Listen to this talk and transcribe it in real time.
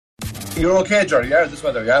You're okay, Jerry, yeah, this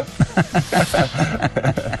weather, yeah.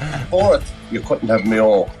 Fourth, you couldn't have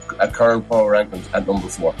Mayo at current power rankings at number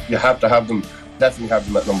 4. You have to have them, definitely have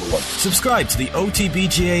them at number 1. Subscribe to the OTB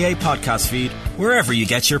GAA podcast feed wherever you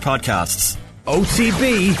get your podcasts.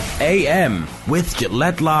 OTB AM with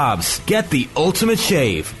Gillette Labs. Get the ultimate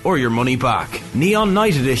shave or your money back. Neon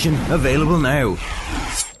Night Edition available now.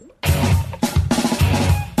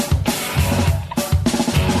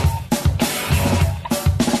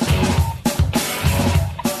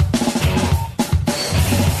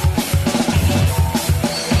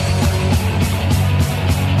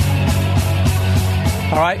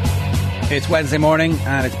 It's Wednesday morning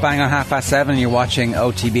and it's bang on 7:30 and you're watching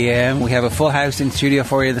OTB AM. We have a full house in studio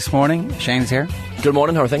for you this morning. Shane's here. Good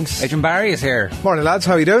morning, how are things? Adrian Barry is here. Morning lads,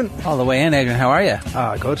 how are you doing? All the way in, Adrian, how are you?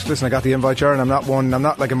 Good. Listen, I got the invite, Sharon. I'm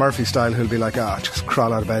not like a Murphy style who'll be like, just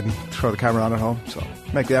crawl out of bed and throw the camera on at home. So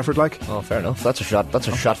make the effort, like. Oh, fair enough. That's a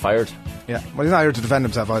shot fired. Yeah, well, he's not here to defend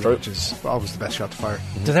himself either, which is always the best shot to fire.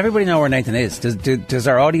 Does everybody know where Nathan is? Does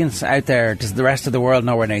our audience out there, does the rest of the world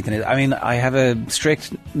know where Nathan is? I mean, I have a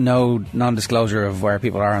strict non-disclosure of where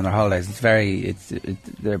people are on their holidays. It's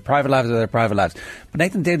their private lives are their private lives. But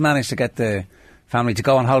Nathan did manage to get the family to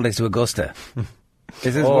go on holidays to Augusta.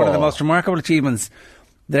 This is one of the most remarkable achievements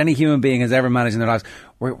that any human being has ever managed in their lives.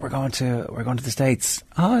 We're going to the States.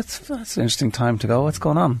 That's an interesting time to go. What's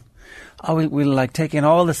going on? We'll like take in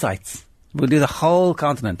all the sites. We'll do the whole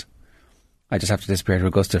continent. I just have to disappear to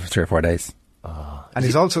Augusta for 3 or 4 days. And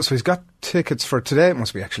he's got tickets for today, it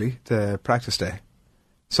must be actually, the practice day.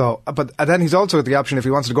 So, and then he's also got the option, if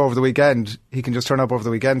he wants to go over the weekend, he can just turn up over the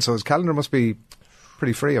weekend. So his calendar must be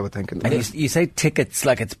pretty free, I would think. And you say tickets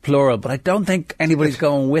like it's plural, but I don't think anybody's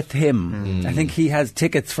going with him. I think he has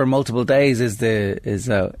tickets for multiple days. It's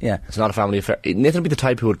not a family affair. Nathan would be the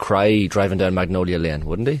type who would cry driving down Magnolia Lane,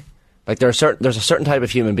 wouldn't he? Like there's a certain type of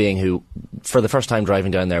human being who, for the first time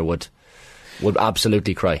driving down there, would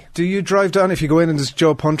absolutely cry. Do you drive down, if you go in and there's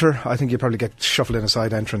Joe Punter, I think you probably get shuffled in a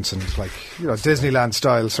side entrance and like, Disneyland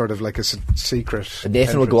style, sort of like a secret Nathan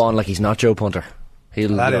entrance. Will go on like he's not Joe Punter. He'll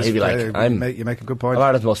be like, you make a good point. I'm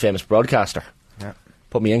Ireland's most famous broadcaster. Yeah.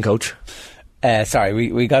 Put me in, coach.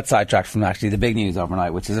 Sorry, we got sidetracked from actually the big news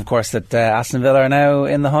overnight, which is of course that Aston Villa are now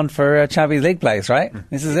in the hunt for a Champions League place, right?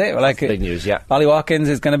 This is it. That's big news, yeah. Ollie Watkins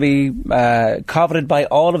is going to be coveted by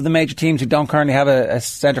all of the major teams who don't currently have a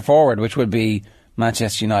centre forward, which would be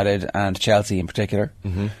Manchester United and Chelsea in particular.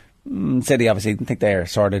 City obviously, I think they're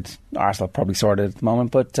sorted. Arsenal probably sorted at the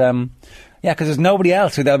moment, but because there's nobody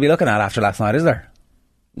else who they'll be looking at after last night, is there?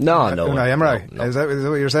 No. Unai Emery. No. Is that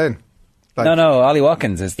what you're saying? Like, no, Ollie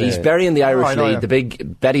Watkins is he's burying the Irish league, the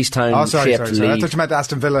big Bettystown shaped league. I thought you meant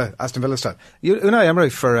Aston Villa style. Unai Emery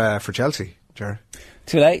for Chelsea, Jerry.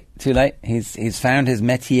 Too late. He's found his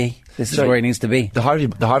métier. This is where he needs to be. The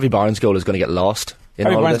Harvey Barnes goal is going to get lost.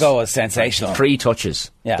 Harvey Barnes' goal was sensational. 3 touches.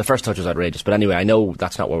 Yeah. The first touch was outrageous. But anyway, I know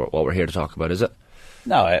that's not what we're here to talk about, is it?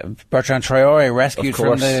 No, Bertrand Traoré rescued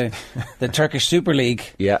from the Turkish Super League.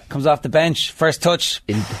 Yeah. Comes off the bench, first touch.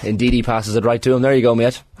 Indeed, he passes it right to him. There you go,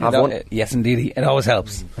 mate. Have one. Yes, indeed. It always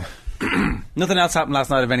helps. Nothing else happened last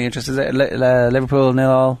night of any interest, is it? Liverpool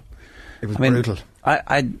 0-0. It was brutal.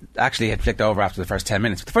 I actually had flicked over after the first 10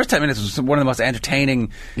 minutes. But the first 10 minutes was one of the most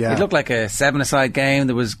entertaining. Yeah. It looked like a 7-a-side game.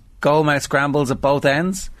 There was goal-mouth scrambles at both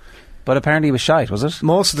ends. But apparently it was shite, was it?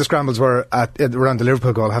 Most of the scrambles were around the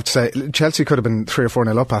Liverpool goal, I have to say. Chelsea could have been 3 or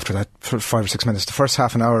 4-0 up after that for 5 or 6 minutes. The first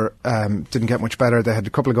half an hour didn't get much better. They had a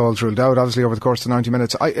couple of goals ruled out, obviously, over the course of 90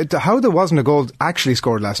 minutes. How there wasn't a goal actually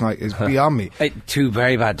scored last night is beyond me. 2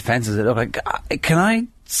 very bad defences, it looked like. Can I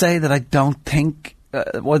say that I don't think...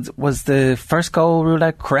 was the first goal ruled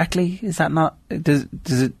out correctly? Is that not... Does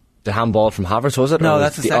it... The handball from Havertz, was it? No,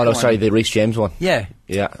 that's the second one. Sorry, the Reece James one. Yeah.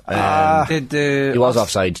 Yeah. He was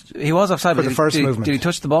offside. He was offside, for but the first movement. Did he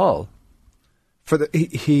touch the ball? For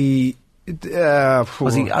the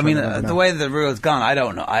was he? I mean, the way the rule's gone, I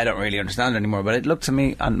don't know. I don't really understand it anymore. But it looked to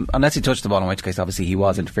me, unless he touched the ball, in which case obviously he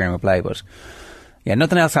was interfering with play. But yeah,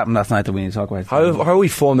 nothing else happened last night that we need to talk about. How are we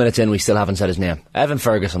 4 minutes in? We still haven't said his name. Evan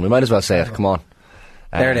Ferguson. We might as well say it. Come on.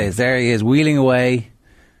 There it is. There he is, wheeling away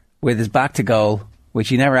with his back to goal, which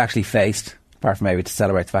he never actually faced, apart from maybe to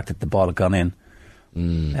celebrate the fact that the ball had gone in.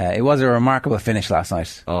 It was a remarkable finish last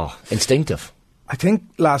night. Oh, instinctive. I think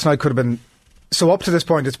last night could have been... So up to this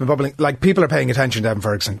point, it's been bubbling. Like, people are paying attention to Evan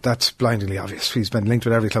Ferguson. That's blindingly obvious. He's been linked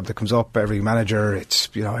with every club that comes up, every manager. It's,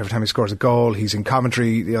 every time he scores a goal, he's in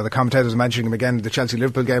commentary. The commentators are mentioning him again in the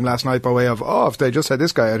Chelsea-Liverpool game last night by way of, if they just had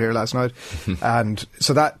this guy out here last night. And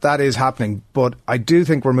so that is happening. But I do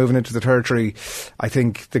think we're moving into the territory. I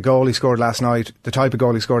think the goal he scored last night, the type of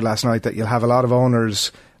goal he scored last night, that you'll have a lot of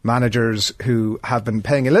owners managers who have been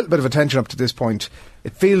paying a little bit of attention up to this point.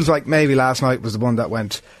 It feels like maybe last night was the one that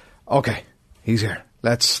went, okay, he's here.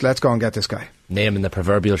 Let's go and get this guy. Name in the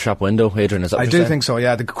proverbial shop window, Adrian, is that what I you're do saying? think so,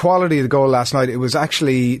 yeah. The quality of the goal last night, it was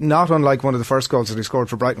actually not unlike one of the first goals that he scored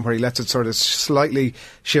for Brighton, where he lets it sort of slightly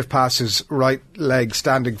shift past his right leg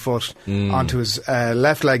standing foot onto his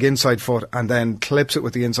left leg inside foot, and then clips it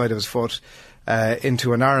with the inside of his foot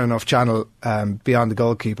into a narrow enough channel beyond the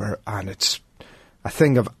goalkeeper, and it's a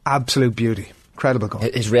thing of absolute beauty. Incredible goal.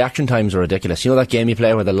 His reaction times are ridiculous. You know that game you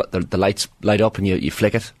play where the lights light up and you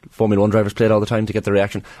flick it? Formula 1 drivers play it all the time to get the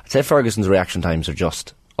reaction. I'd say Ferguson's reaction times are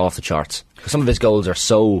just off the charts. Some of his goals are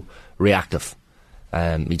so reactive.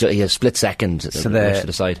 He has split second to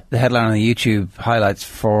the side. The headline on the YouTube highlights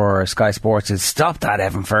for Sky Sports is "Stop that,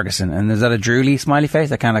 Evan Ferguson." And is that a drooly smiley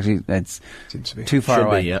face? I can't actually. It's Seems to be. too far Should be,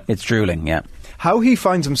 away. yeah. It's drooling. Yeah. How he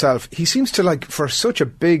finds himself, he seems to, like, for such a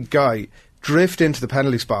big guy, drift into the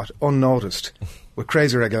penalty spot unnoticed with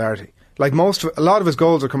crazy regularity. Like a lot of his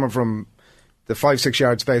goals are coming from the 5-6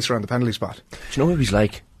 yard space around the penalty spot. Do you know who he's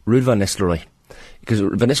like? Ruud van Nistelrooy. Because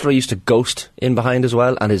Van Nistelrooy used to ghost in behind as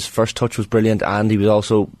well, and his first touch was brilliant, and he was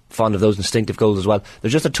also fond of those instinctive goals as well.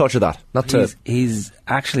 There's just a touch of that. He's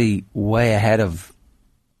actually way ahead of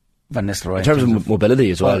Van Nistelrooy in terms of mobility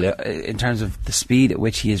as well, yeah. In terms of the speed at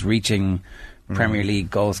which he is reaching Premier League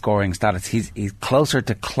goal scoring status, he's closer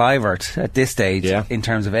to Kluivert at this stage in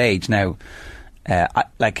terms of age. Now,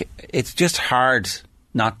 it's just hard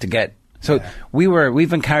not to get. So we've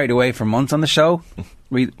been carried away for months on the show.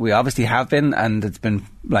 We obviously have been, and it's been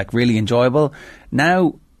like really enjoyable.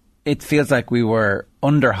 Now it feels like we were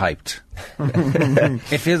underhyped.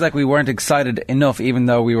 It feels like we weren't excited enough, even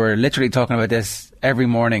though we were literally talking about this every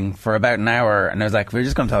morning for about an hour. And I was like, we're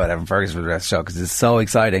just going to talk about Evan Ferguson for the rest of the show because it's so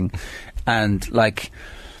exciting. And like,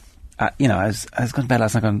 I was going to bed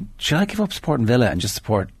last night going, should I give up supporting Villa and just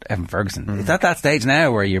support Evan Ferguson? It's at that stage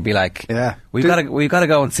now where you'd be like, we've got to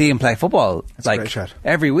go and see him play football. That's like a great shout.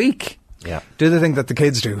 Every week. Yeah. Do the thing that the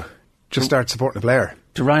kids do. Just start supporting a player.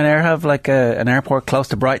 Do Ryanair have like an airport close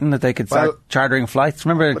to Brighton that they could start chartering flights?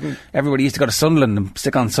 Remember, everybody used to go to Sunderland and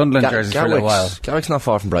stick on Sunderland jerseys for a little while. Garrick's not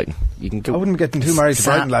far from Brighton. You can go. I wouldn't get too married to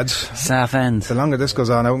Brighton, lads. Southend. The longer this goes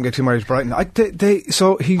on, I wouldn't get too married to Brighton.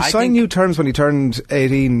 So he signed new terms when he turned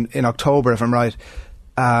 18 in October, if I'm right.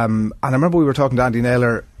 And I remember we were talking to Andy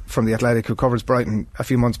Naylor from The Athletic, who covers Brighton, a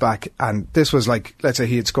few months back, and this was like, let's say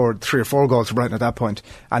he had scored 3 or 4 goals for Brighton at that point,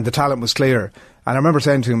 and the talent was clear. And I remember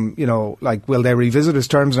saying to him, will they revisit his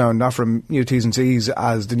terms now and offer him new T's and C's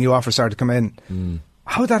as the new offers start to come in?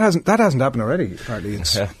 How that hasn't happened already, apparently.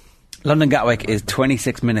 It's London Gatwick is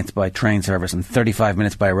 26 minutes by train service and 35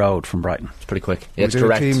 minutes by road from Brighton. It's pretty quick. Yeah, it's we did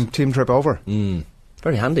correct. a team trip over.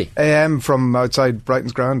 Very handy. AM from outside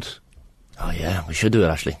Brighton's ground. Oh yeah, we should do it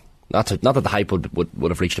actually. Not that the hype would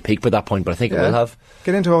have reached a peak by that point, but I think it will have.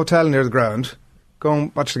 Get into a hotel near the ground, go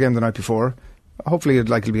and watch the game the night before. Hopefully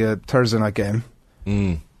it'll be a Thursday night game.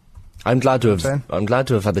 I'm glad to have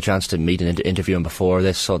had the chance to meet and interview him before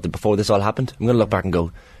this all happened. I'm going to look back and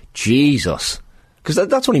go, Jesus, because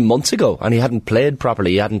that's only months ago, and he hadn't played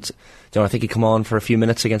properly. He hadn't, I think he'd come on for a few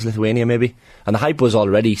minutes against Lithuania maybe, and the hype was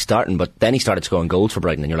already starting. But then he started scoring goals for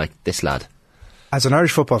Brighton, and you're like, this lad. As an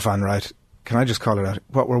Irish football fan, right? Can I just call it out?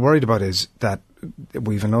 What we're worried about is that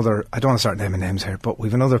we've another. I don't want to start naming names here, but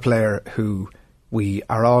we've another player who we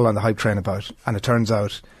are all on the hype train about, and it turns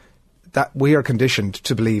out that we are conditioned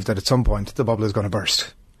to believe that at some point the bubble is going to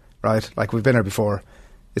burst, right? Like we've been here before.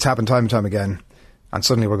 It's happened time and time again, and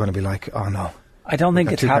suddenly we're going to be like, oh no. I don't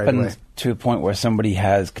think it's happened to a point where somebody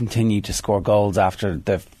has continued to score goals after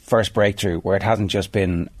the first breakthrough, where it hasn't just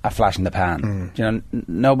been a flash in the pan.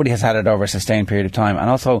 Nobody has had it over a sustained period of time. And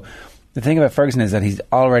also, the thing about Ferguson is that he's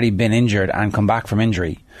already been injured and come back from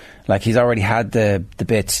injury. Like, he's already had the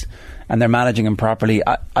bits, and they're managing him properly.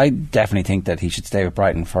 I definitely think that he should stay with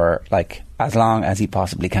Brighton for like as long as he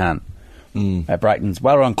possibly can. Brighton's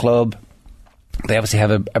well-run club. They obviously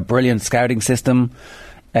have a brilliant scouting system.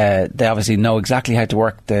 They obviously know exactly how to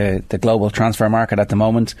work the global transfer market at the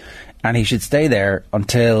moment, and he should stay there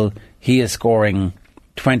until he is scoring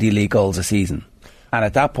 20 league goals a season. And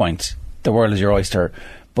at that point, the world is your oyster.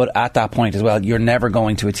 But at that point as well, you're never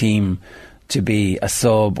going to a team to be a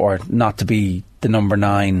sub or not to be the number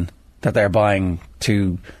 9 that they're buying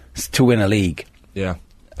to win a league. Yeah.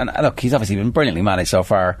 And look, he's obviously been brilliantly managed so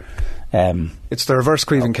far. It's the reverse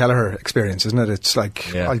Cleveland Kelleher experience, isn't it? It's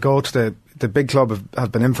like, I'll go to the big club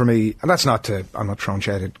have been in for me, and that's not I'm not throwing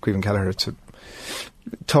shade at Cleveland Kelleher. It's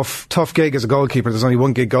tough gig as a goalkeeper. There's only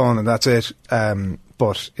one gig going, and that's it.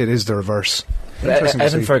 But it is the reverse.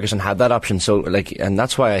 Evan Ferguson had that option, so and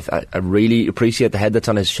that's why I really appreciate the head that's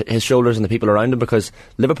on his shoulders and the people around him, because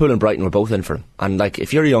Liverpool and Brighton were both in for him. And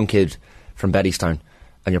if you're a young kid from Bettystown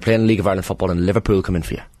and you're playing League of Ireland football and Liverpool come in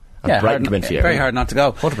for you, and Brighton come in for you, very hard not to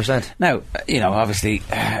go. 100%. Now, obviously,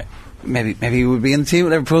 maybe he would be in the team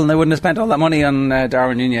with Liverpool and they wouldn't have spent all that money on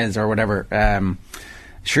Darwin Núñez or whatever.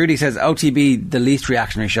 Shruti says OTB the least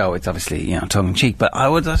reactionary show. It's obviously tongue in cheek, but I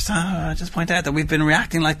would just point out that we've been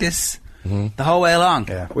reacting like this the whole way along.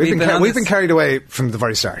 Yeah. We've been carried away from the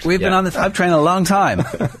very start. We've been on this hype train a long time.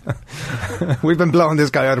 We've been blowing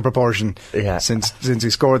this guy out of proportion since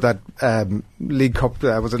he scored that League Cup.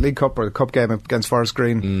 Was it League Cup or the Cup game against Forest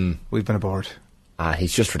Green? We've been aboard.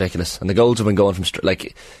 He's just ridiculous, and the goals have been going from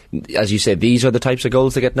as you say, these are the types of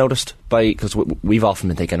goals that get noticed by, because we've often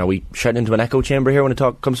been thinking, are we shouting into an echo chamber here when it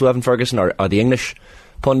comes to Evan Ferguson, or are the English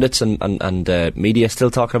pundits and media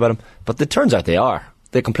still talking about him? But it turns out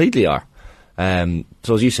they completely are.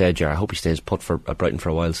 So as you said, Ger, I hope he stays put for Brighton for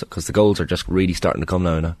a while, because the goals are just really starting to come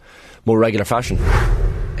now in a more regular fashion.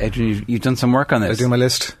 Adrian, you've done some work on this. I was doing my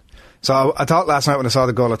list. So I thought last night when I saw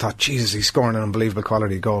the goal, I thought, Jesus, he's scoring an unbelievable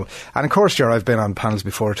quality goal. And of course, Ger, I've been on panels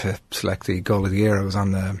before to select the goal of the year. I was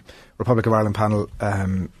on the Republic of Ireland panel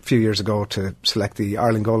a few years ago to select the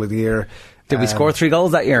Ireland goal of the year. Did we score 3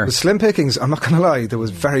 goals that year? It was slim pickings. I'm not going to lie. There was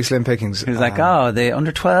very slim pickings. It was the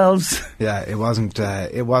under 12s. Yeah, it wasn't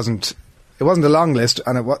a long list,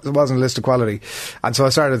 and it wasn't a list of quality. And so I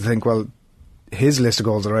started to think, well, his list of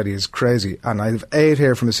goals already is crazy, and I've 8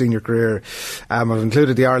 here from his senior career. I've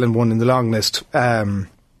included the Ireland one in the long list, and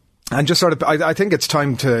just sort of, I think it's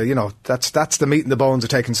time to, that's the meat and the bones of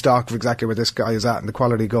taking stock of exactly where this guy is at and the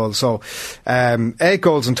quality goals. So 8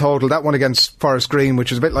 goals in total. That one against Forest Green,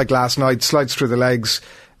 which was a bit like last night, slides through the legs,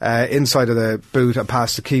 inside of the boot and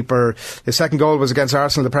past the keeper. His second goal was against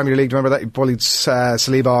Arsenal in the Premier League. Do you remember that? He bullied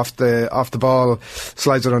Saliba off the ball,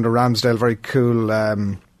 slides it under Ramsdale. Very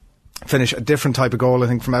cool finish. A different type of goal, I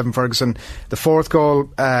think, from Evan Ferguson. The fourth goal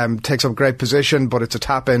takes up great position, but it's a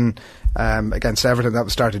tap in against Everton. That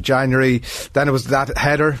was started January. Then it was that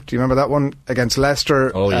header. Do you remember that one against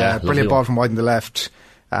Leicester? Oh yeah, brilliant ball from wide in the left.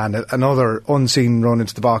 And another unseen run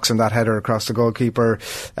into the box and that header across the goalkeeper.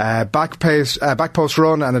 Back post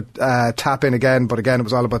run and a tap in again, but again it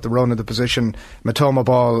was all about the run of the position. Matoma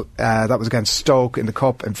ball, that was against Stoke in the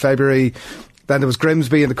Cup in February. Then there was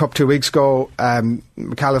Grimsby in the Cup 2 weeks ago.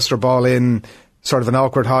 McAllister ball in, sort of an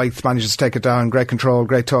awkward height, manages to take it down, great control,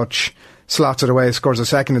 great touch, slots it away, scores a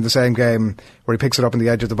second in the same game where he picks it up in the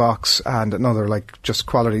edge of the box, and another just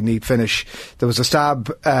quality, neat finish. There was a stab,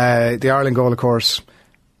 the Ireland goal, of course.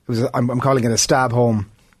 I'm calling it a stab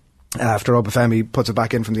home after Obafemi puts it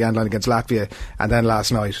back in from the end line against Latvia, and then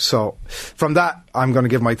last night. So from that, I'm going to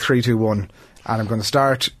give my 3-2-1, and I'm going to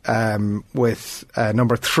start with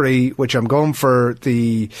number 3, which I'm going for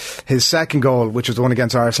his second goal, which was the one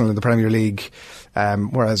against Arsenal in the Premier League,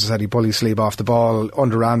 where, as I said, he bullies Saliba off the ball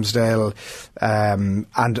under Ramsdale,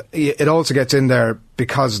 and it also gets in there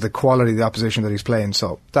because of the quality of the opposition that he's playing.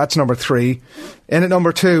 So that's number 3. In at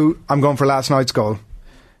number 2, I'm going for last night's goal.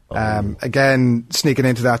 Again, sneaking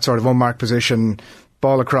into that sort of unmarked position,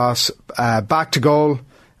 ball across, back to goal,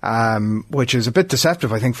 which is a bit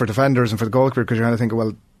deceptive, I think, for defenders and for the goalkeeper, because you're kind of thinking,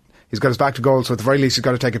 well, he's got his back to goal, so at the very least he's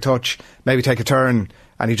got to take a touch, maybe take a turn,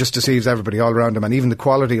 and he just deceives everybody all around him, and even the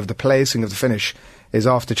quality of the placing of the finish is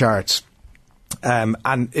off the charts. And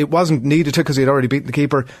it wasn't needed to, because he had already beaten the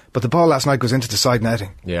keeper, but the ball last night goes into the side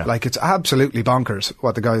netting. Yeah. It's absolutely bonkers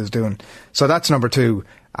what the guy is doing. So that's number 2.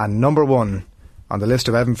 And number 1 on the list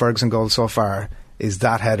of Evan Ferguson goals so far is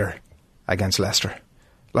that header against Leicester.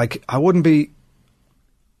 I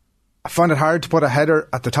find it hard to put a header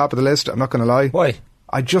at the top of the list, I'm not going to lie. Why?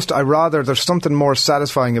 There's something more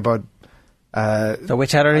satisfying about so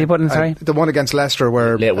which header are you putting, sorry? The one against Leicester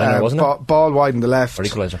where late winner, wasn't it? Ball wide in the left, or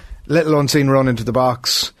equaliser. Little unseen run into the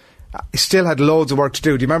box. He still had loads of work to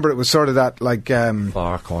do. Do you remember it was sort of that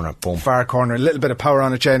far corner, boom. Far corner, a little bit of power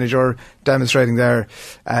on a chain, as you're demonstrating there.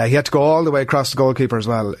 He had to go all the way across the goalkeeper as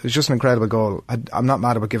well. It was just an incredible goal. I'm not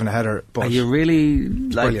mad about giving a header, but are you really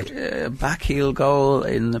back heel goal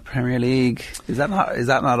in the Premier League? Is that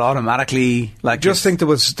not automatically I just think there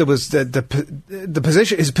was the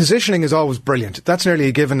position. His positioning is always brilliant. That's nearly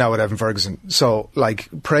a given now with Evan Ferguson. So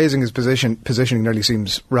praising his positioning nearly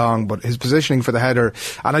seems wrong, but his positioning for the header,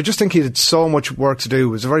 and I just think he had so much work to do.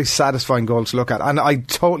 It was a very satisfying goal to look at, and I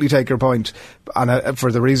totally take your point, and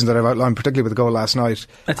for the reason that I've outlined, particularly with the goal last night.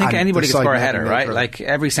 I think anybody can score a header, right?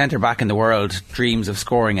 Every centre back in the world dreams of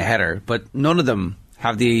scoring a header, but none of them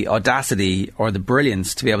have the audacity or the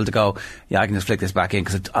brilliance to be able to go, yeah, I can just flick this back in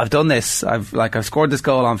because I've done this. I've scored this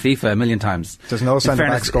goal on FIFA a million times. There's no centre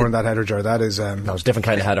back scoring that header, Joe. That is that was a different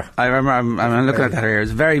kind of header. I remember I'm looking at that header here.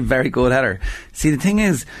 It's a very, very good header. See, the thing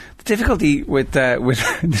is, the difficulty with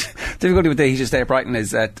difficulty with the he should stay at Brighton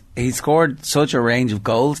is that he scored such a range of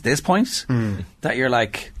goals at this point that you're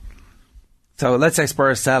like. So let's say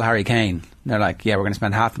Spurs sell Harry Kane. They're like, yeah, we're going to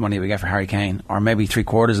spend half the money we get for Harry Kane, or maybe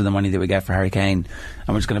 3/4 of the money that we get for Harry Kane, and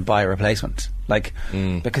we're just going to buy a replacement. Like,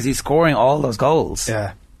 because he's scoring all those goals.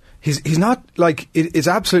 Yeah. He's not, like, it's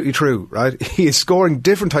absolutely true, right? He is scoring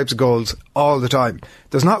different types of goals all the time.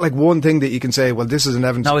 There's not like one thing that you can say, well, this is an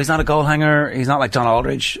Evan. No, he's not a goal hanger. He's not like John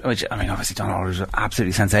Aldridge, which, I mean, obviously John Aldridge is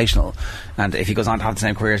absolutely sensational. And if he goes on to have the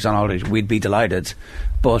same career as John Aldridge, we'd be delighted.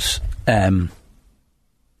 But,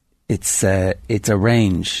 it's a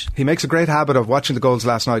range. He makes a great habit of watching the goals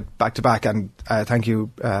last night back to back, and thank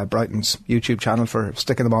you, Brighton's YouTube channel, for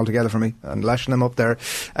sticking them all together for me and lashing them up there.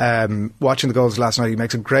 Watching the goals last night, he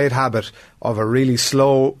makes a great habit of a really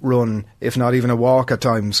slow run, if not even a walk at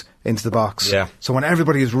times, into the box. Yeah. So when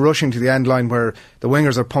everybody is rushing to the end line where the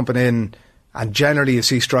wingers are pumping in, and generally you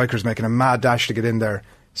see strikers making a mad dash to get in there,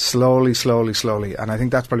 slowly, and I think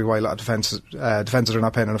that's probably why a lot of defences are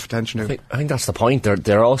not paying enough attention to. I think that's the point.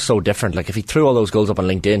 They're all so different. Like, if he threw all those goals up on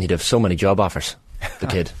LinkedIn, he'd have so many job offers. The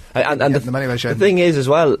kid, and the thing is as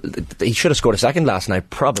well, he should have scored a second last night,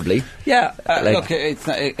 probably. Yeah, look, it's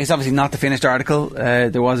obviously not the finished article.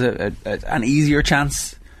 There was an easier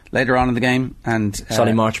chance later on in the game, and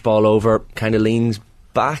Sonny March ball over, kind of leans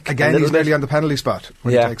back again. He's nearly on the penalty spot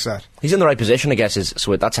when he takes that. He's in the right position, I guess.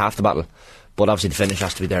 So that's half the battle. But obviously the finish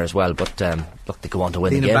has to be there as well. But look, they go on to win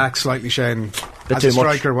the game. Leaning back slightly, Shane. As a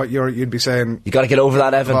striker, what you'd be saying, you got to get over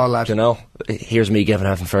that, Evan. Ball, you know, here's me giving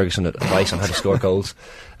Evan Ferguson advice on how to score goals.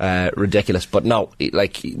 Ridiculous, but no,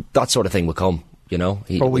 like, that sort of thing will come. You know,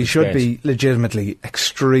 but we should be legitimately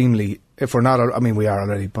extremely. If we're not, I mean, we are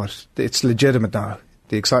already, but it's legitimate now.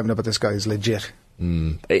 The excitement about this guy is legit.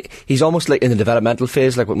 He's almost like in the developmental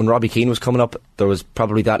phase. Like when Robbie Keane was coming up, there was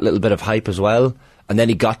probably that little bit of hype as well. And then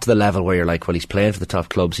he got to the level where you're like, well, he's playing for the top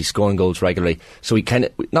clubs, he's scoring goals regularly. So we kind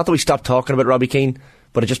of, not that we stopped talking about Robbie Keane,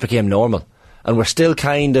 but it just became normal. And we're still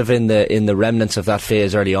kind of in the remnants of that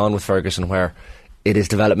phase early on with Ferguson, where it is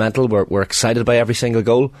developmental. We're excited by every single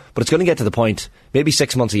goal, but it's going to get to the point, maybe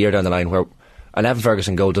 6 months, a year down the line, where an Evan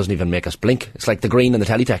Ferguson goal doesn't even make us blink. It's like the green in the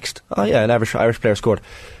teletext. Oh yeah, an Irish player scored.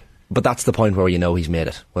 But that's the point where you know he's made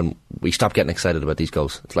it, when we stop getting excited about these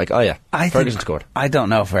goals. It's like, oh yeah, Ferguson scored. I don't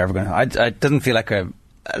know if we're ever going to. It doesn't feel like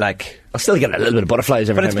I'll still get a little bit of butterflies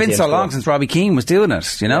every time. But it's been so long since Robbie Keane was doing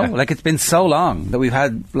it, you know? Yeah. Like, it's been so long that we've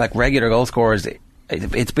had, like, regular goal scorers.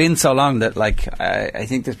 It's been so long that, like, I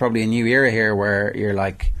think there's probably a new era here where you're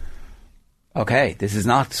like, okay, this is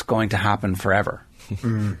not going to happen forever.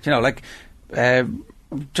 You know, like,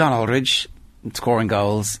 John Aldridge scoring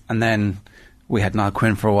goals, and then we had Niall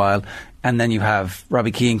Quinn for a while, and then you have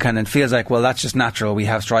Robbie Keane. Kind of feels like, well, that's just natural. We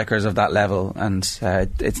have strikers of that level, and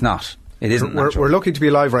it's not. It isn't. We're lucky to be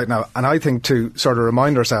alive right now, and I think to sort of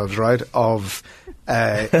remind ourselves, right, of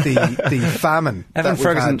the famine. Evan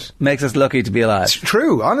Ferguson makes us lucky to be alive. It's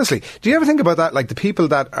true, honestly. Do you ever think about that? Like, the people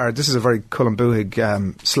that are, this is a very Cullen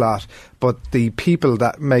Buhig slot, but the people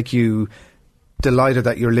that make you delighted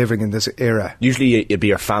that you're living in this era. Usually it'd be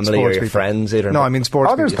your family or your friends. No, I mean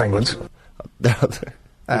sports. There's penguins.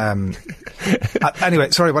 Anyway,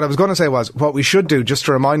 sorry, what I was going to say was, what we should do, just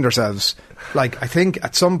to remind ourselves, like, I think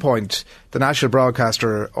at some point the national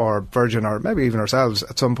broadcaster or Virgin, or maybe even ourselves,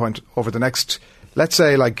 at some point over the next, let's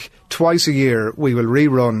say, like, twice a year, we will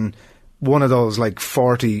rerun one of those, like,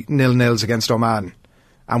 40 0-0s against Oman,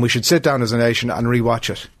 and we should sit down as a nation and rewatch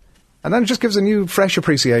it, and then it just gives a new fresh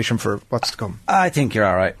appreciation for what's to come. I think you're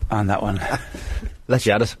alright on that one. Let's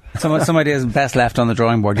you at it. Some ideas best left on the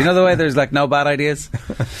drawing board. You know the way there's, like, no bad ideas?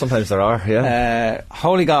 Sometimes there are, yeah.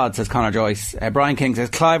 Holy God, says Conor Joyce. Brian King says,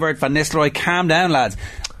 Kluivert, Van Nistelrooy, calm down, lads.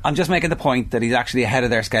 I'm just making the point that he's actually ahead of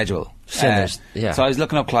their schedule. Yeah. So I was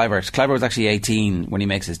looking up Kluivert. Kluivert was actually 18 when he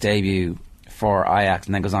makes his debut for Ajax,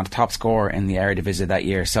 and then goes on to top scorer in the Eredivisie that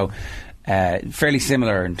year. So fairly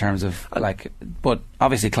similar in terms of, like, but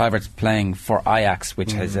obviously Kluivert's playing for Ajax,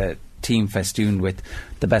 which has a team festooned with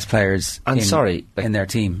the best players in their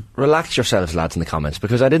team. Relax yourselves, lads, in the comments,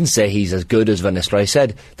 because I didn't say he's as good as Van Nistelrooy. I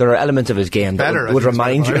said there are elements of his game that would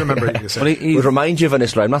remind you. Would remind you of Van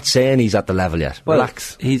Nistelrooy. I'm not saying he's at the level yet. Well,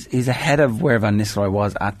 relax. He's ahead of where Van Nistelrooy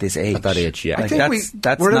was at this age. At that age, yeah. I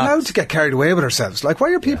think we're allowed to get carried away with ourselves. Like,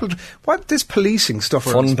 why are people? What this policing stuff?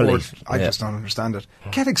 Fun police. I just don't understand it.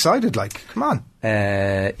 Get excited, like, come on.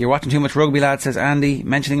 You're watching too much rugby, lad, says Andy.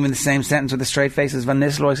 Mentioning him in the same sentence with a straight face as Van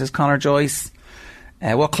Nistelrooy, says Conor Joyce.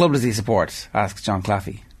 What club does he support? Asks John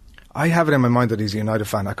Claffey. I have it in my mind that he's a United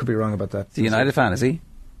fan. I could be wrong about that. He's a United fan, is he?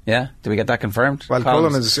 Yeah? Do we get that confirmed? Well,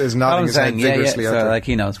 Colin is nodding his head vigorously out so there. like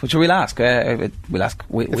he knows. Which we'll ask. We'll ask.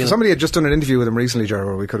 If somebody had just done an interview with him recently,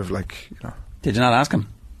 Gerard, we could have, Did you not ask him?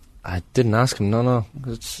 I didn't ask him, no.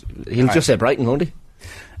 He'll just say Brighton, won't he?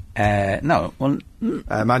 No. Well,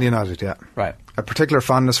 Man United, yeah. Right. A particular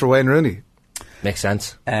fondness for Wayne Rooney. Makes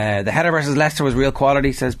sense. The header versus Leicester was real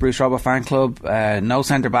quality, says Bruce Robbo fan club. No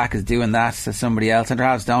centre-back is doing that, says somebody else.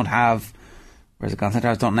 Centre-halves don't have... Where's it gone?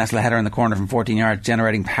 Centre-halves don't nestle a header in the corner from 14 yards,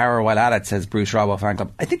 generating power while at it, says Bruce Robbo fan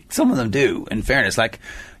club. I think some of them do, in fairness. Like,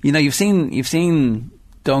 you've seen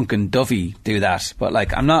Duncan Duffy do that, but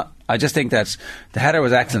I just think that the header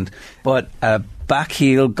was excellent, but a back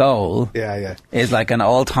heel goal is like an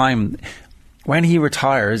all-time... When he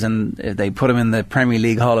retires and they put him in the Premier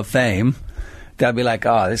League Hall of Fame, they'll be like,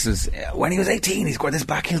 this is... When he was 18, he scored this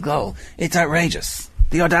back heel goal. It's outrageous.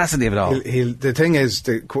 The audacity of it all. The thing is,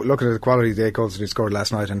 looking at the quality of the 8 goals that he scored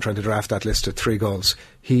last night and trying to draft that list to 3 goals,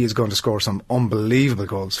 he is going to score some unbelievable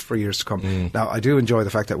goals for years to come. Now, I do enjoy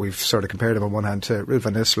the fact that we've sort of compared him on one hand to Ruud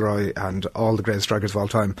van Nistelrooy and all the great strikers of all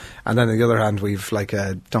time, and then on the other hand, we've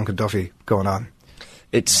Duncan Duffy going on.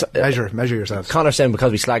 It's measure yourselves. Connor's saying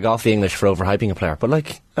because we slag off the English for overhyping a player, but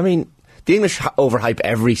the English overhype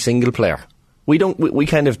every single player. We don't. We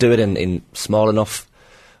kind of do it in small enough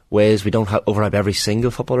ways. We don't overhype every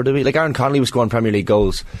single footballer, do we? Like Aaron Connolly was scoring Premier League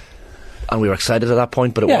goals, and we were excited at that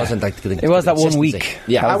point, but it wasn't like it was that 1 week.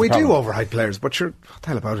 Yeah, we do overhype players, but what the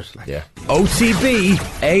hell about it? Yeah.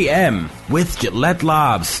 OTB AM with Gillette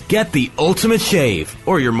Labs. Get the ultimate shave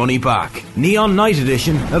or your money back. Neon Night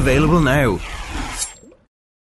Edition available now.